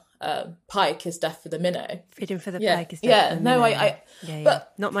pike is death for the minnow. Freedom for the pike is death for the minnow.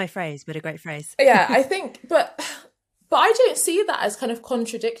 But not my phrase, but a great phrase. Yeah, I think, but I don't see that as kind of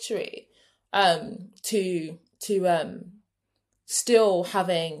contradictory to still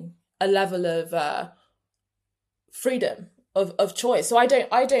having a level of freedom of choice. So I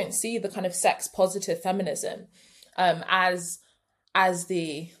don't see the kind of sex positive feminism as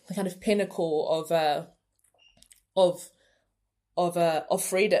the kind of pinnacle of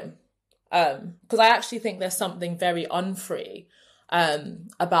freedom, because I actually think there's something very unfree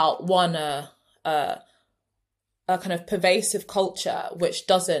about a kind of pervasive culture which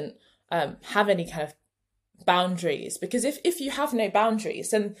doesn't have any kind of boundaries. Because if you have no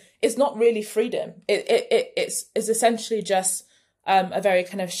boundaries, then it's not really freedom. It's essentially just a very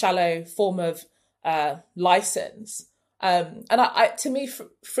kind of shallow form of license. And to me,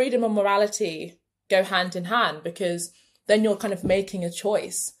 freedom and morality go hand in hand, because then you're kind of making a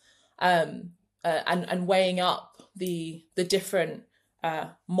choice and weighing up the different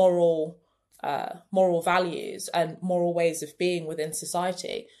moral values and moral ways of being within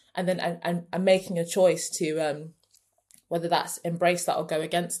society, and then and making a choice to whether that's embrace that or go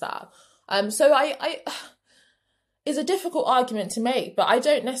against that. So I is a difficult argument to make, but I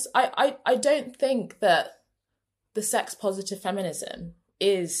don't think that the sex positive feminism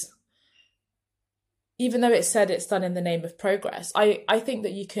is, even though it's said it's done in the name of progress, I think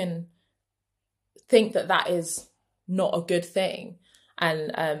that you can think that is not a good thing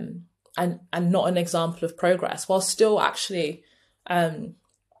and not an example of progress, while still actually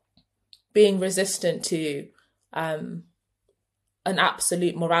being resistant to an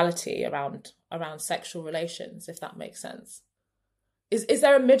absolute morality around sexual relations, if that makes sense. Is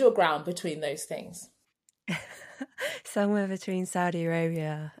there a middle ground between those things? Somewhere between Saudi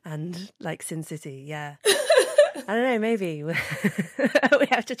Arabia and like Sin City, yeah. I don't know, maybe we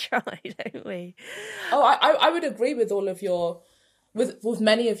have to try, don't we? Oh, I would agree with all of your with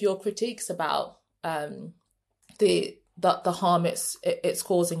many of your critiques about the harm it's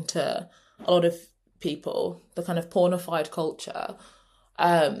causing to a lot of people, the kind of pornified culture,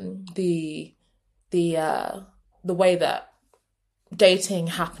 the way that dating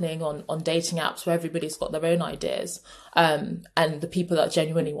happening on dating apps where everybody's got their own ideas, and the people that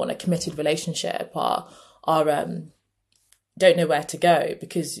genuinely want a committed relationship are don't know where to go,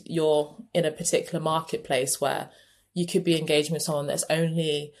 because you're in a particular marketplace where you could be engaging with someone that's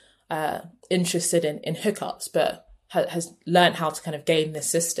only interested in hookups, but has learned how to kind of game this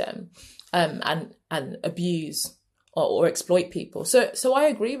system and abuse or exploit people. So I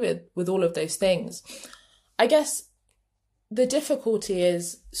agree with all of those things. I guess the difficulty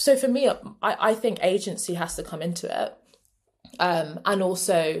is, so for me, I think agency has to come into it, And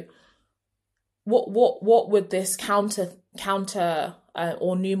also, what would this counter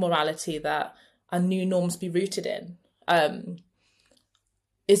or new morality that and new norms be rooted in?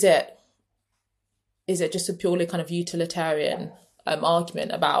 Is it just a purely kind of utilitarian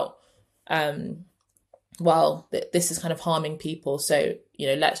argument about this is kind of harming people, so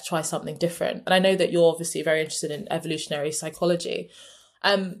let's try something different? And I know that you're obviously very interested in evolutionary psychology,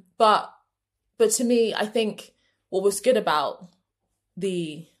 but to me, I think what was good about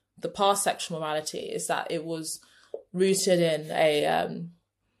the past sexual morality is that it was rooted in a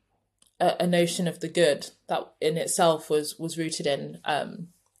notion of the good that in itself was rooted in a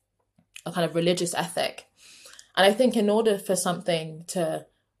kind of religious ethic. And I think in order for something to,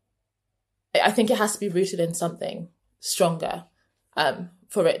 I think it has to be rooted in something stronger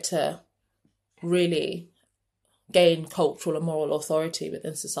for it to really gain cultural and moral authority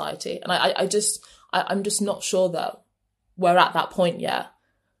within society. And I'm just not sure that we're at that point yet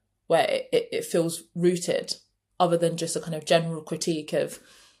where it feels rooted, other than just a kind of general critique of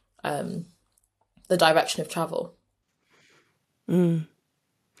the direction of travel.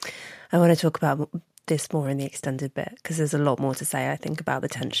 I want to talk about this more in the extended bit, because there's a lot more to say, I think, about the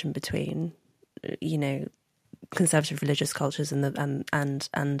tension between, conservative religious cultures and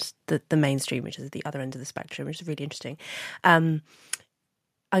the mainstream, which is the other end of the spectrum, which is really interesting. I'm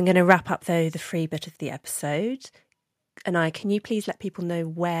going to wrap up, though, the free bit of the episode. Inaya, can you please let people know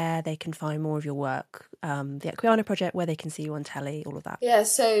where they can find more of your work? The Equiano Project, where they can see you on telly, all of that. Yeah,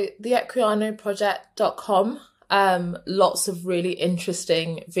 so the equianoproject.com, lots of really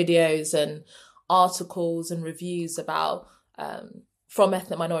interesting videos and articles and reviews about from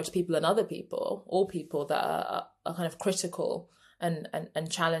ethnic minority people and other people, all people that are kind of critical and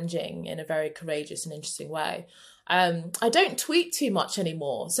challenging in a very courageous and interesting way. I don't tweet too much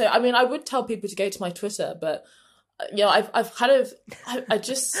anymore. So, I mean, I would tell people to go to my Twitter, but I've kind of,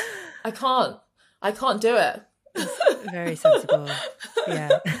 I can't do it. Very sensible.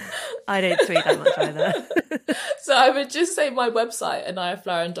 Yeah. I don't tweet that much either. So I would just say my website,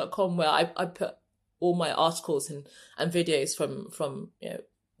 inayafolarin.com, where I put all my articles and videos from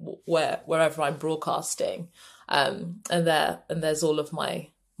wherever I'm broadcasting. And there's all of my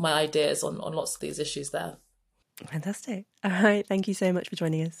ideas on lots of these issues there. Fantastic. All right. Thank you so much for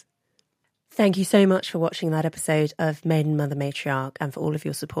joining us. Thank you so much for watching that episode of Maiden, Mother, Matriarch, and for all of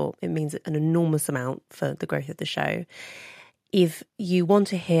your support. It means an enormous amount for the growth of the show. If you want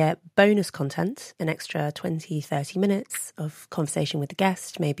to hear bonus content, an extra 20, 30 minutes of conversation with the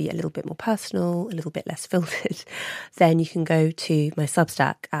guest, maybe a little bit more personal, a little bit less filtered, then you can go to my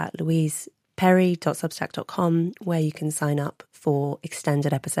Substack at louiseperry.substack.com, where you can sign up for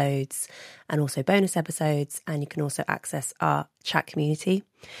extended episodes and also bonus episodes, and you can also access our chat community.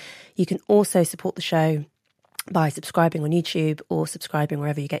 You can also support the show by subscribing on YouTube or subscribing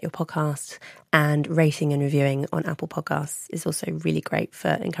wherever you get your podcasts, and rating and reviewing on Apple Podcasts is also really great for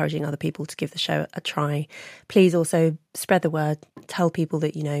encouraging other people to give the show a try. Please also spread the word, tell people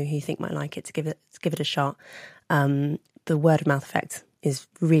that you know who you think might like it to give it a shot. The word of mouth effect is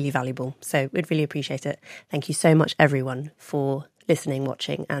really valuable, so we'd really appreciate it. Thank you so much, everyone, for listening,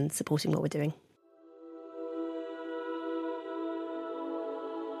 watching and supporting what we're doing.